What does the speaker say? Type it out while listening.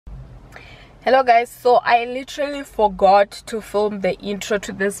Hello guys, so I literally forgot to film the intro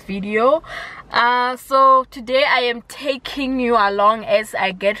to this video. So today I am taking you along as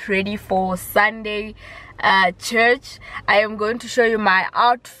I get ready for Sunday church. I am going to show you my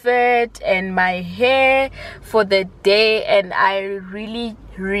outfit and my hair for the day, and I really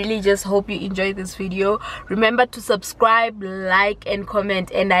just hope you enjoy this video. Remember to subscribe, like and comment,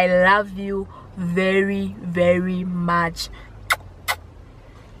 and I love you very much.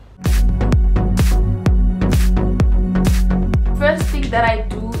 First thing that I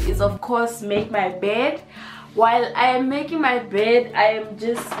do is of course make my bed. While I am making my bed, I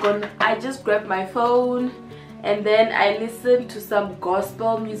just grab my phone and then I listen to some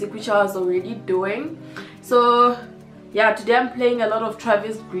gospel music, which I was already doing. So yeah, today I'm playing a lot of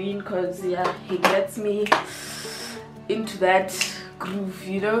Travis Green because yeah, he gets me into that groove,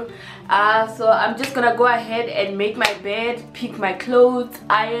 you know. So I'm just gonna go ahead and make my bed, pick my clothes,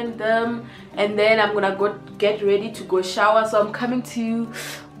 iron them, and then I'm gonna go get ready to go shower. So I'm coming to you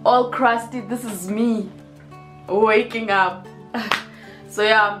all crusty. This is me waking up. So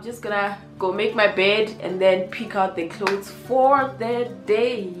yeah, I'm just gonna go make my bed and then pick out the clothes for the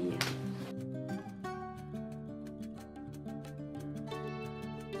day.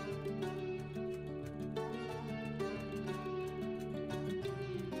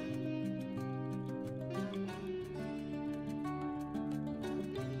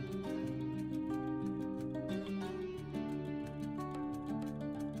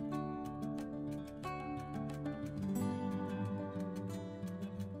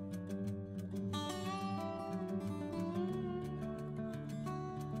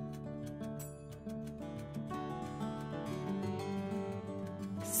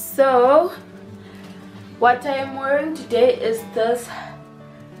 So what I am wearing today is this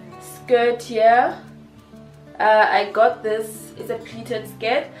skirt here. I got this, it's a pleated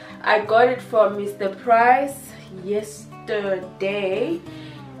skirt. I got it from Mr. Price yesterday,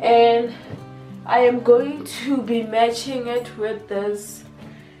 and I am going to be matching it with this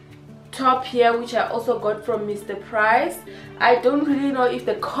top here, which I also got from Mr. Price. I don't really know if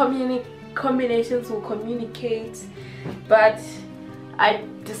the combinations will communicate, but I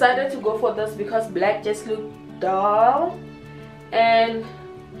decided to go for this because black just looked dull. And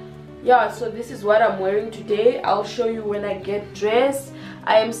yeah, so this is what I'm wearing today. I'll show you when I get dressed.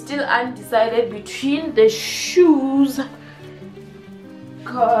 I am still undecided between the shoes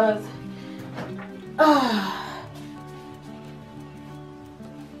because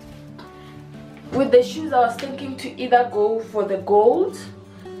with the shoes I was thinking to either go for the gold,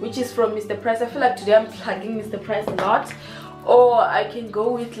 which is from Mr. Price. I feel like today I'm plugging Mr. Price a lot. Or I can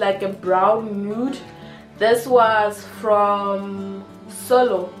go with like a brown nude. This was from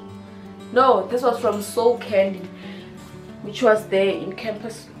Solo. No, this was from Soul Candy, which was there in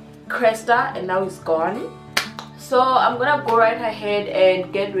Campus Cresta, and now it's gone. So I'm gonna go right ahead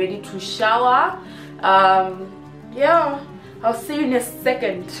and get ready to shower. Yeah, I'll see you in a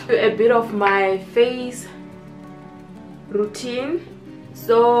second. A bit of my face routine.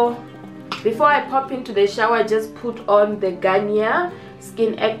 So before I pop into the shower, I just put on the Garnier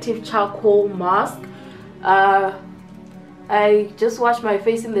Skin Active Charcoal Mask. I just wash my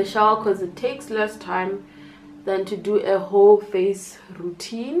face in the shower because it takes less time than to do a whole face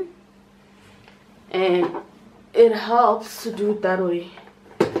routine, and it helps to do it that way.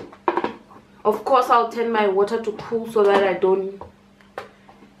 Of course, I'll turn my water to cool so that I don't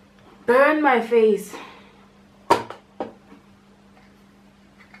burn my face.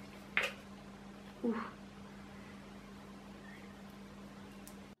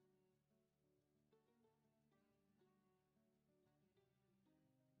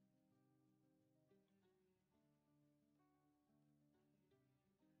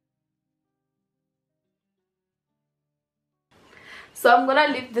 So I'm gonna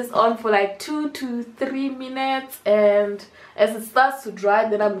leave this on for like 2 to 3 minutes, and as it starts to dry,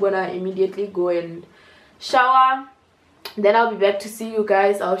 then I'm gonna immediately go and shower. Then I'll be back to see you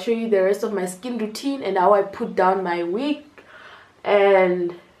guys. I'll show you the rest of my skin routine and how I put down my wig,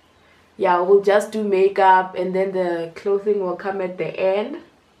 and yeah, we'll just do makeup and then the clothing will come at the end.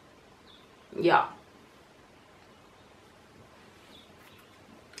 Yeah.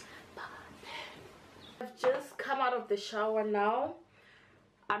 I've just come out of the shower now.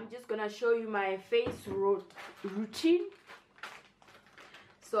 I'm just gonna show you my face routine.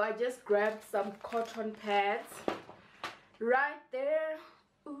 So I just grabbed some cotton pads right there.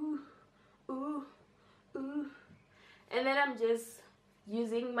 Ooh, ooh, ooh. And then I'm just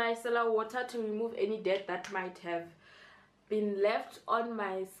using my micellar water to remove any dirt that might have been left on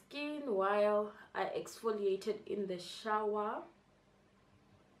my skin while I exfoliated in the shower.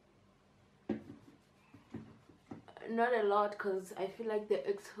 not a lot because I feel like the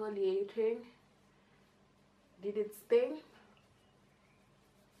exfoliating did its thing.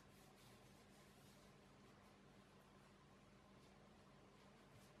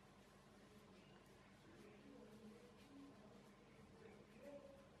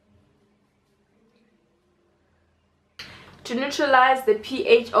 To neutralize the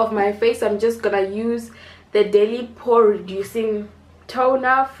pH of my face, I'm just gonna use the Daily Pore Reducing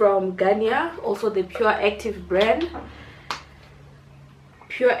Toner from Garnier, also the Pure Active brand,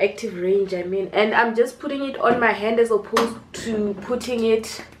 Pure Active range I mean, and I'm just putting it on my hand as opposed to putting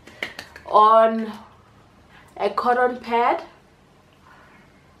it on a cotton pad.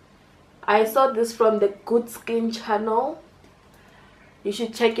 I saw this from the Good Skin channel. You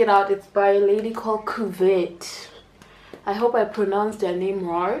should check it out. It's by a lady called Cuvette. I hope I pronounced their name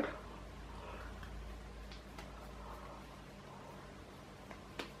right.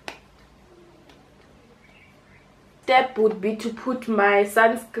 Step would be to put my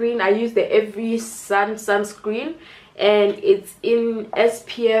sunscreen. I use the Every Sun sunscreen and it's in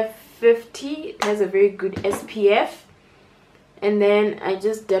SPF 50. It has a very good SPF. And then I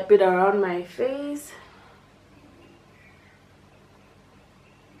just dab it around my face.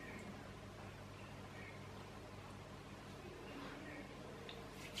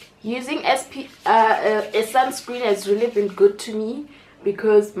 Using a sunscreen has really been good to me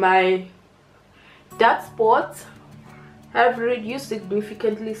because my dark spots have reduced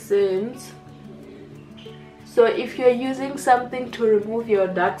significantly since. So if you're using something to remove your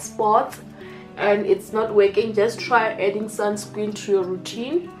dark spots and it's not working, just try adding sunscreen to your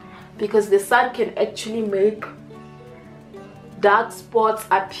routine, because the sun can actually make dark spots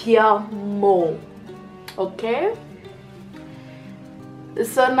appear more. Okay,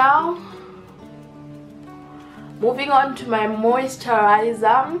 so now moving on to my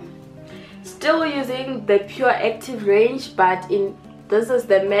moisturizer, still using the Pure Active range, but this is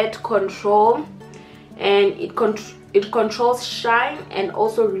the matte control, and it controls shine and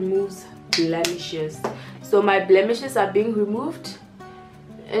also removes blemishes. So my blemishes are being removed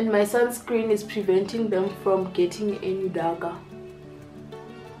and my sunscreen is preventing them from getting any darker.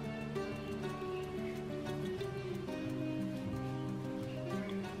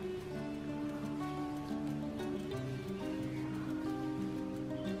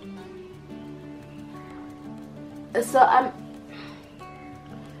 So I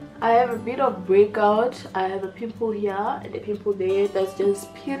have a bit of breakout. I have a pimple here and a pimple there. That's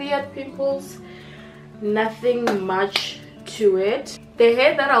just period pimples, nothing much to it. The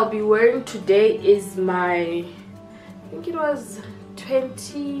hair that I'll be wearing today is my, I think it was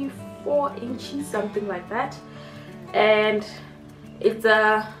 24 inches, something like that, and it's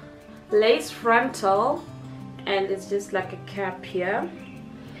a lace frontal and it's just like a cap here.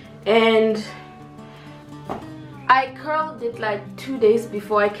 And I curled it like 2 days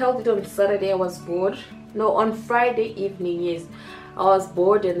before. I curled it on Saturday. I was bored. No, on Friday evening, yes. I was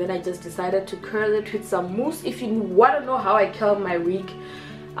bored and then I just decided to curl it with some mousse. If you want to know how I curl my wig,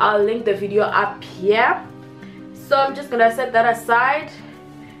 I'll link the video up here. So I'm just gonna set that aside,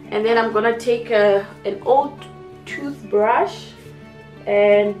 and then I'm gonna take an old toothbrush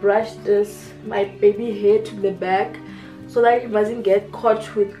and brush my baby hair to the back so that it doesn't get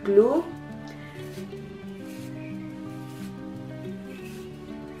caught with glue.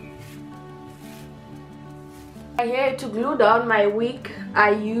 Here to glue down my wig, I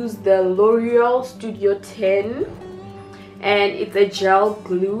use the L'Oreal Studio 10, and it's a gel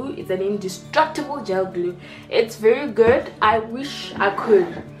glue. It's an indestructible gel glue. It's very good. I wish I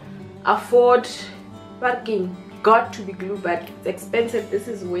could afford fucking got to be glue, but it's expensive. This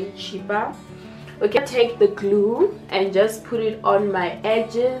is way cheaper. Okay, take the glue and just put it on my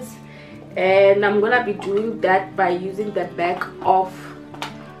edges, and I'm gonna be doing that by using the back of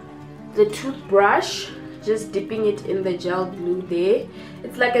the toothbrush, just dipping it in the gel glue there.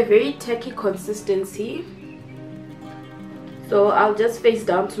 It's like a very tacky consistency, so I'll just face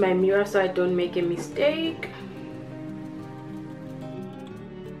down to my mirror so I don't make a mistake.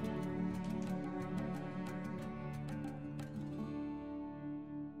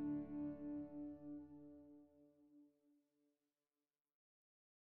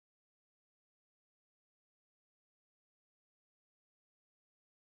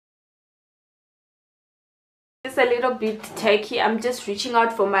 It's a little bit tacky. I'm just reaching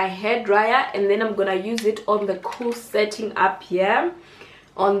out for my hair dryer, and then I'm gonna use it on the cool setting up here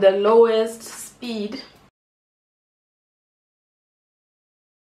on the lowest speed.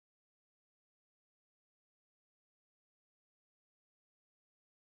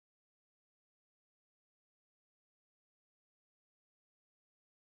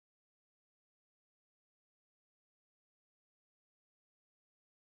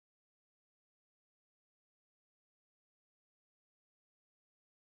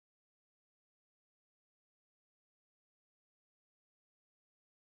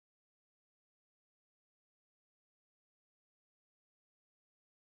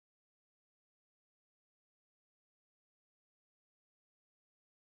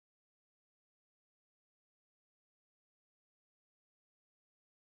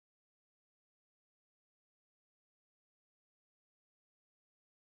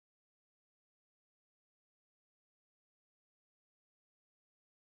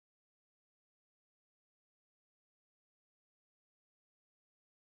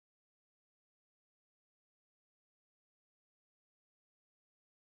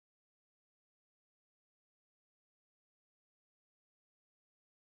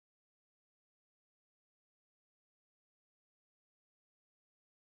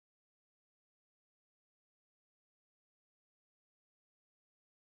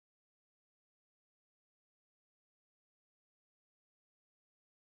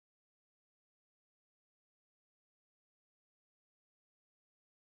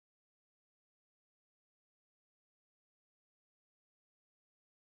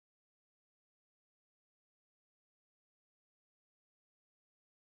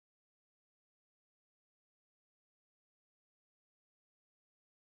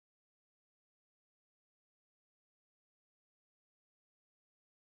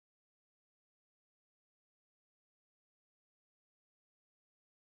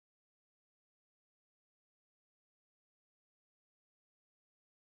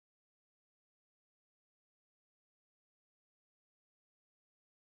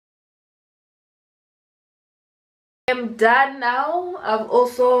 I'm done now. I've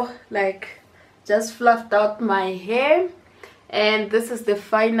also like just fluffed out my hair, and this is the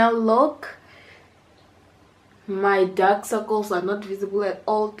final look. My dark circles are not visible at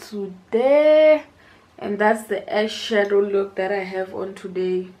all today, and that's the eyeshadow look that I have on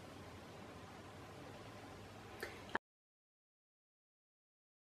today.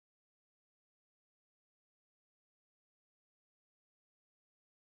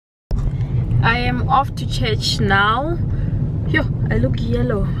 I am off to church now. Yo, I look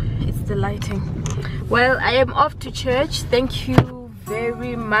yellow. It's the lighting. Well, I am off to church. Thank you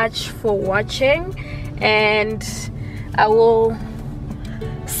very much for watching, and I will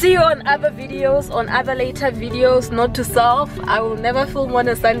see you on other videos, on other later videos. Note to self, I will never film on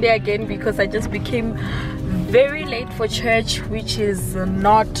a Sunday again because I just became very late for church, which is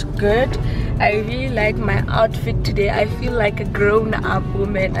not good. I really like my outfit today. I feel like a grown-up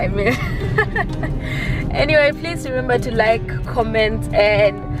woman. I mean anyway, please remember to like, comment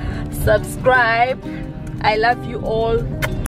and subscribe. I love you all.